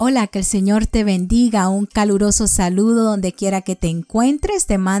Hola, que el Señor te bendiga. Un caluroso saludo donde quiera que te encuentres.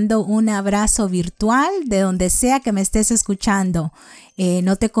 Te mando un abrazo virtual de donde sea que me estés escuchando.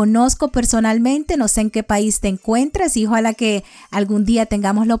 No te conozco personalmente, no sé en qué país te encuentras y ojalá que algún día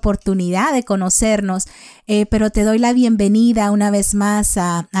tengamos la oportunidad de conocernos. Pero te doy la bienvenida una vez más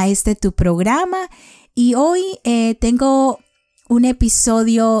a este tu programa. Y hoy tengo un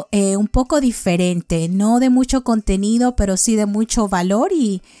episodio un poco diferente, no de mucho contenido, pero sí de mucho valor,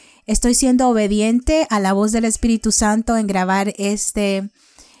 y estoy siendo obediente a la voz del Espíritu Santo en grabar este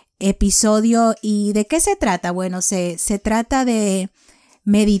episodio. ¿Y de qué se trata? Bueno, se trata de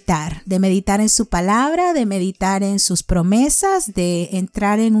meditar en su palabra, de meditar en sus promesas, de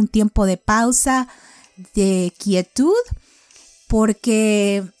entrar en un tiempo de pausa, de quietud,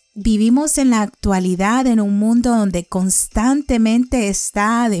 porque vivimos en la actualidad en un mundo donde constantemente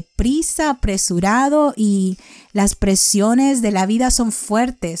está deprisa, apresurado, y las presiones de la vida son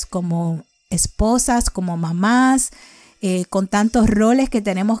fuertes como esposas, como mamás, con tantos roles que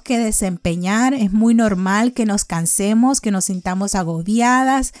tenemos que desempeñar. Es muy normal que nos cansemos, que nos sintamos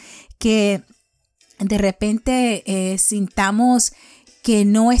agobiadas, que de repente sintamos que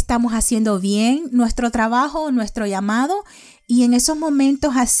no estamos haciendo bien nuestro trabajo, nuestro llamado. Y en esos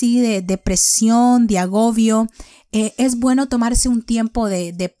momentos así de depresión, de agobio, es bueno tomarse un tiempo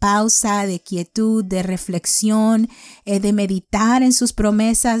de pausa, de quietud, de reflexión, de meditar en sus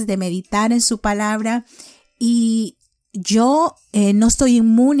promesas, de meditar en su palabra. Y yo no estoy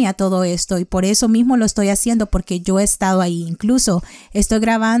inmune a todo esto, y por eso mismo lo estoy haciendo, porque yo he estado ahí. Incluso estoy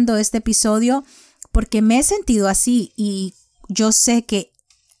grabando este episodio porque me he sentido así, y yo sé que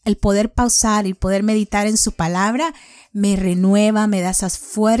el poder pausar y poder meditar en su palabra me renueva, me da esas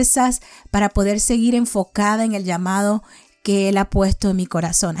fuerzas para poder seguir enfocada en el llamado que Él ha puesto en mi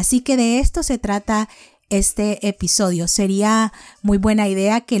corazón. Así que de esto se trata este episodio. Sería muy buena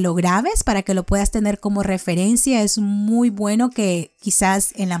idea que lo grabes para que lo puedas tener como referencia. Es muy bueno que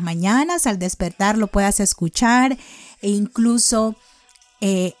quizás en las mañanas al despertar lo puedas escuchar, e incluso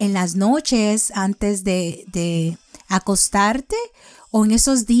en las noches antes de acostarte, o en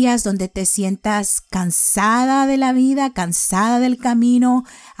esos días donde te sientas cansada de la vida, cansada del camino,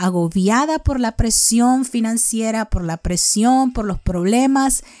 agobiada por la presión financiera, por la presión, por los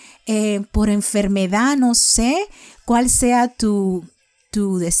problemas, por enfermedad. No sé cuál sea tu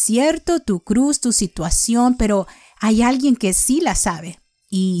desierto, tu cruz, tu situación, pero hay alguien que sí la sabe.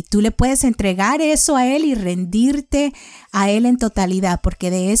 Y tú le puedes entregar eso a Él y rendirte a Él en totalidad, porque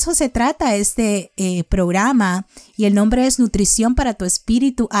de eso se trata este programa. Y el nombre es Nutrición para tu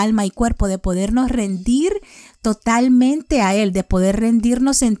Espíritu, Alma y Cuerpo, de podernos rendir totalmente a Él, de poder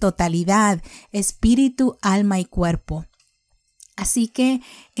rendirnos en totalidad, espíritu, alma y cuerpo. Así que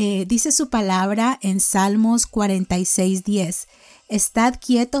dice su palabra en Salmos 46:10. Estad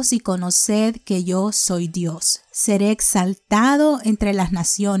quietos y conoced que yo soy Dios. Seré exaltado entre las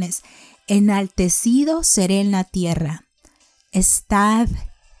naciones, enaltecido seré en la tierra. Estad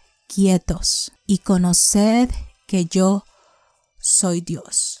quietos y conoced que yo soy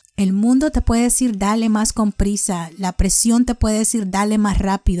Dios. El mundo te puede decir dale más con prisa, la presión te puede decir dale más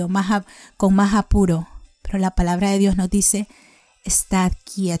rápido, con más apuro, pero la palabra de Dios nos dice estad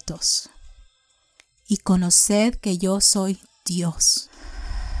quietos y conoced que yo soy Dios.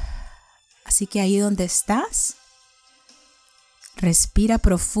 Así que ahí donde estás, respira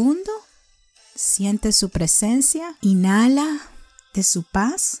profundo, siente su presencia, inhala de su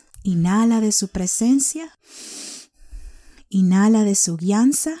paz, inhala de su presencia, inhala de su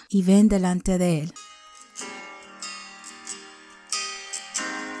guianza y ven delante de Él.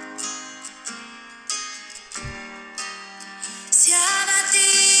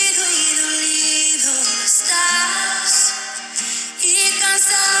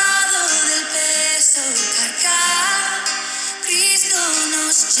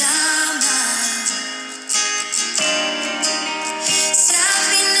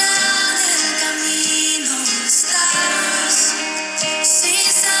 Sin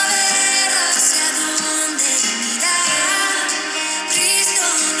saber hacia dónde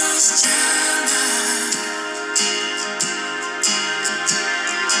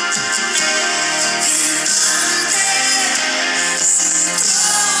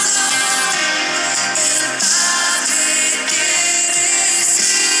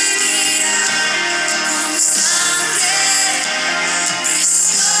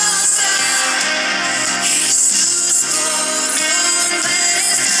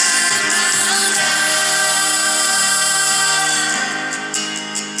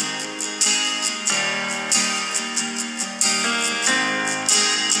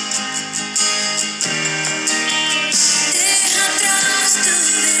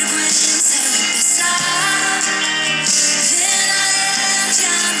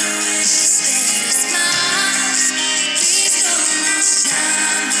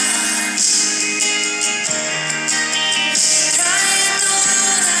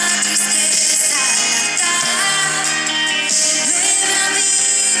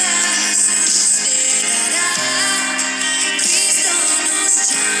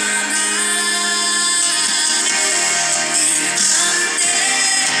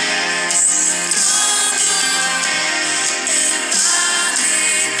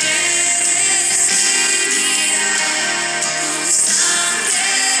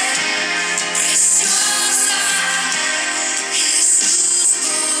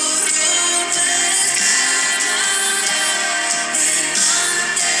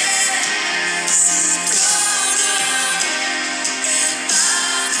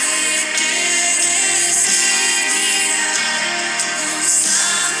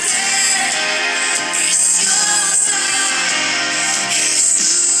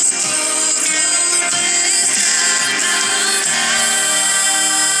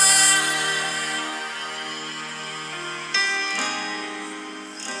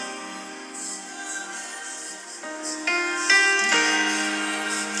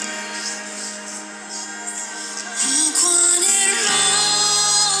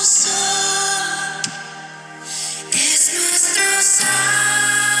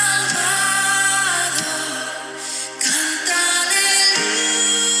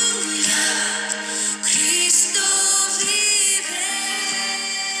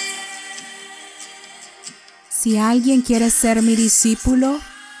Si alguien quiere ser mi discípulo,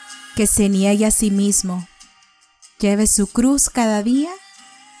 que se niegue a sí mismo, lleve su cruz cada día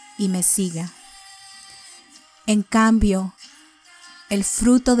y me siga. En cambio, el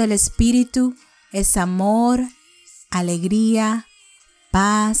fruto del Espíritu es amor, alegría,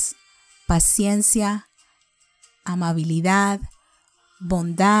 paz, paciencia, amabilidad,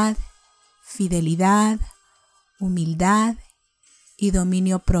 bondad, fidelidad, humildad y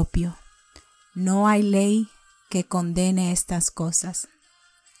dominio propio. No hay ley que condene estas cosas.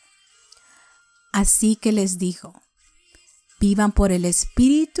 Así que les digo, vivan por el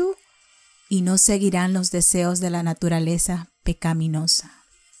Espíritu y no seguirán los deseos de la naturaleza pecaminosa.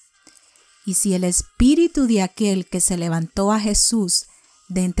 Y si el Espíritu de aquel que se levantó a Jesús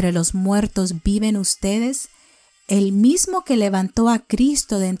de entre los muertos vive en ustedes, el mismo que levantó a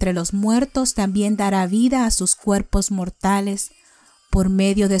Cristo de entre los muertos también dará vida a sus cuerpos mortales por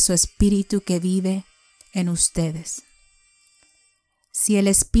medio de su Espíritu que vive en ustedes. Si el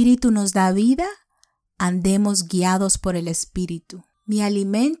Espíritu nos da vida, andemos guiados por el Espíritu. Mi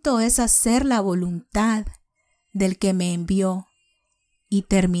alimento es hacer la voluntad del que me envió y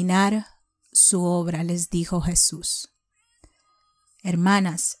terminar su obra, les dijo Jesús.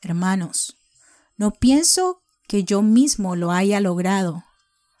 Hermanas, hermanos, no pienso que yo mismo lo haya logrado.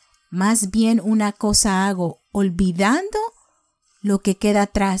 Más bien una cosa hago, olvidando lo que queda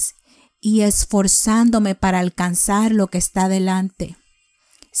atrás y esforzándome para alcanzar lo que está delante.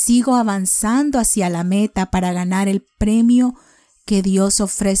 Sigo avanzando hacia la meta para ganar el premio que Dios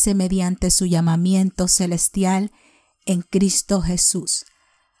ofrece mediante su llamamiento celestial en Cristo Jesús.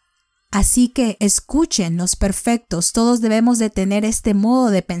 Así que escuchen los perfectos, todos debemos de tener este modo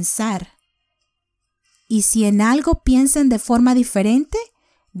de pensar. Y si en algo piensan de forma diferente,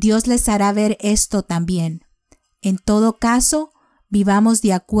 Dios les hará ver esto también. En todo caso, vivamos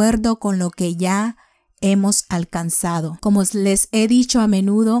de acuerdo con lo que ya hemos alcanzado. Como les he dicho a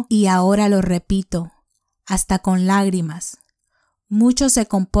menudo y ahora lo repito, hasta con lágrimas. Muchos se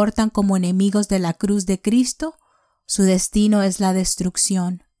comportan como enemigos de la cruz de Cristo. Su destino es la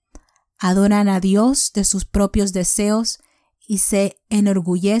destrucción. Adoran a Dios de sus propios deseos y se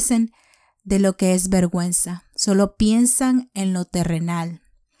enorgullecen de lo que es vergüenza. Solo piensan en lo terrenal.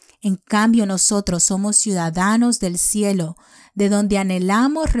 En cambio, nosotros somos ciudadanos del cielo, de donde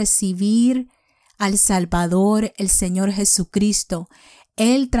anhelamos recibir al Salvador, el Señor Jesucristo.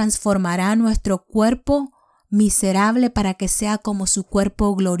 Él transformará nuestro cuerpo miserable para que sea como su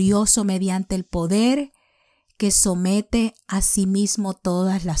cuerpo glorioso mediante el poder que somete a sí mismo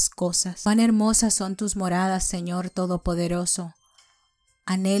todas las cosas. Cuán hermosas son tus moradas, Señor Todopoderoso.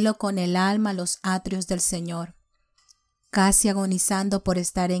 Anhelo con el alma los atrios del Señor, casi agonizando por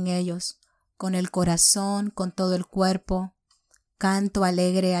estar en ellos, con el corazón, con todo el cuerpo, canto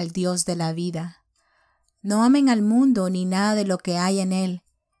alegre al Dios de la vida. No amen al mundo ni nada de lo que hay en él.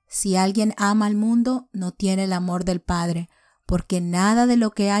 Si alguien ama al mundo, no tiene el amor del Padre, porque nada de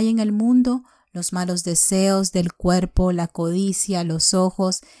lo que hay en el mundo, los malos deseos del cuerpo, la codicia, los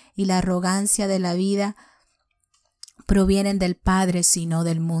ojos y la arrogancia de la vida, provienen del Padre, sino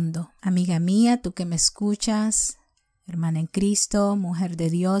del mundo. Amiga mía, tú que me escuchas, hermana en Cristo, mujer de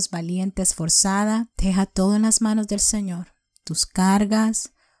Dios, valiente, esforzada, deja todo en las manos del Señor. Tus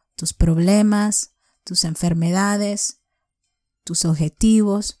cargas, tus problemas, tus enfermedades, tus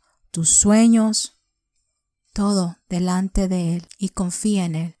objetivos, tus sueños, todo delante de Él y confía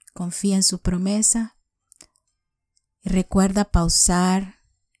en Él, confía en su promesa y recuerda pausar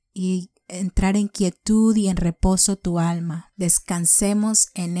y entrar en quietud y en reposo tu alma. Descansemos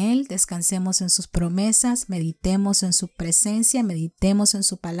en Él, descansemos en sus promesas, meditemos en su presencia, meditemos en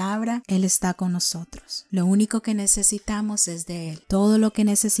su palabra. Él está con nosotros. Lo único que necesitamos es de Él. Todo lo que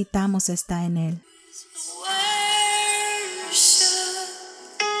necesitamos está en Él.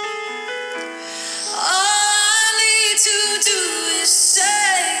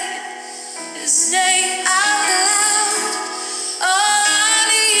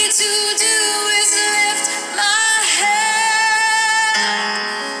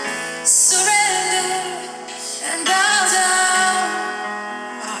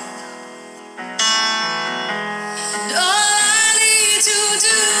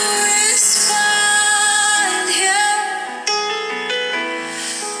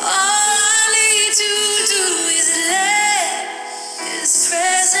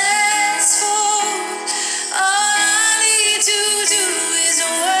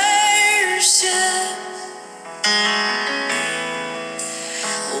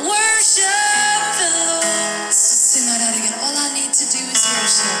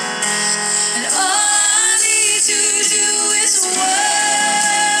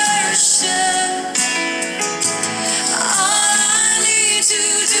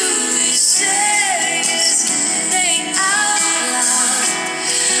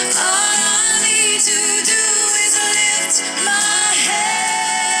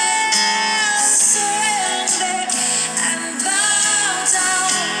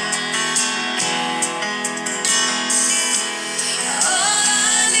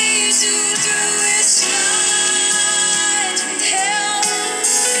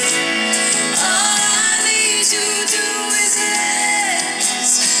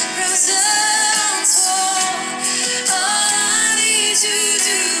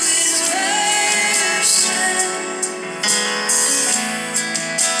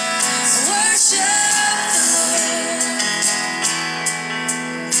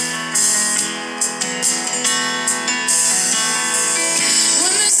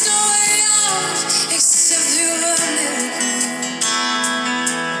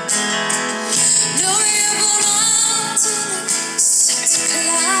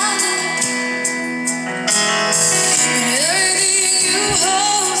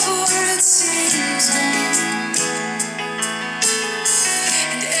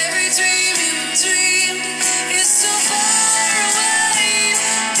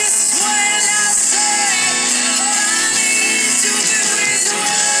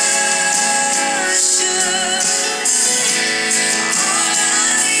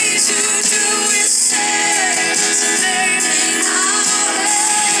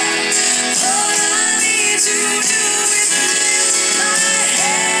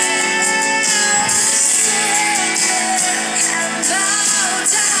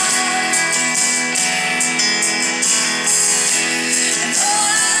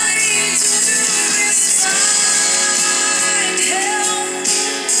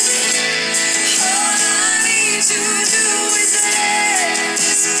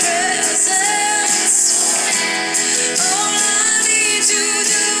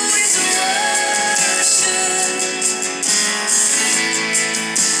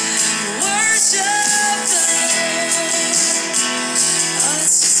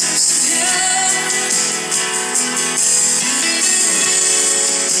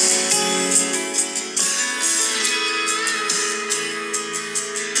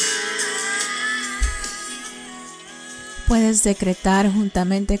 puedes decretar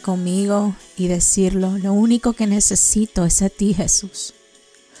juntamente conmigo y decirlo. Lo único que necesito es a ti, Jesús.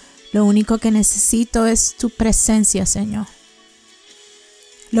 Lo único que necesito es tu presencia, Señor.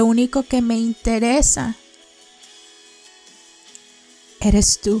 Lo único que me interesa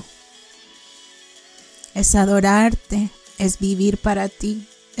eres tú. Es adorarte, es vivir para ti,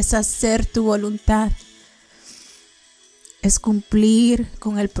 es hacer tu voluntad. Es cumplir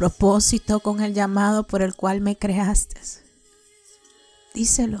con el propósito, con el llamado por el cual me creaste.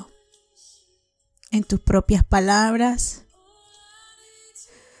 Díselo en tus propias palabras,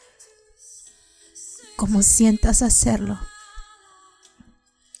 como sientas hacerlo.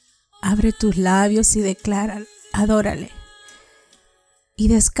 Abre tus labios y declara, adórale y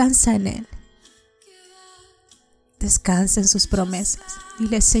descansa en Él. Descansa en sus promesas.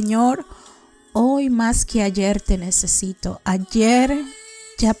 Dile, Señor, hoy más que ayer te necesito. Ayer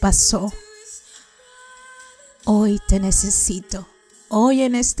ya pasó. Hoy te necesito. Hoy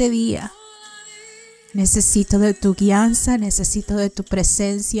en este día necesito de tu guianza, necesito de tu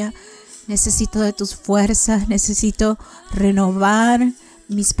presencia, necesito de tus fuerzas, necesito renovar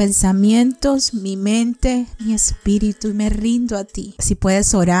mis pensamientos, mi mente, mi espíritu, y me rindo a ti. Si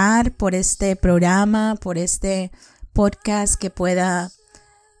puedes orar por este programa, por este podcast que pueda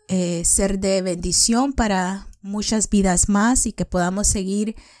ser de bendición para muchas vidas más y que podamos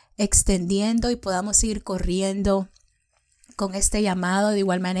seguir extendiendo y podamos seguir corriendo con este llamado. De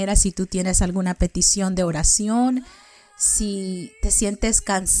igual manera, si tú tienes alguna petición de oración, si te sientes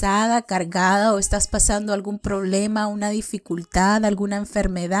cansada, cargada o estás pasando algún problema, una dificultad, alguna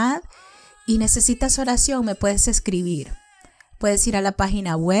enfermedad y necesitas oración, me puedes escribir. Puedes ir a la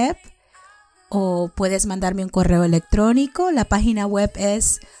página web o puedes mandarme un correo electrónico. La página web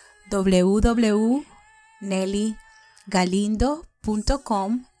es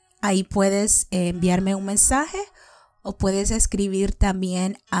www.nelligalindo.com. Ahí puedes enviarme un mensaje o puedes escribir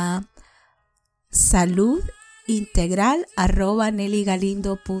también a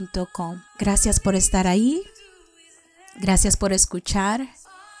saludintegral@nelligalindo.com. Gracias por estar ahí. Gracias por escuchar.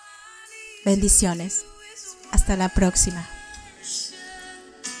 Bendiciones. Hasta la próxima.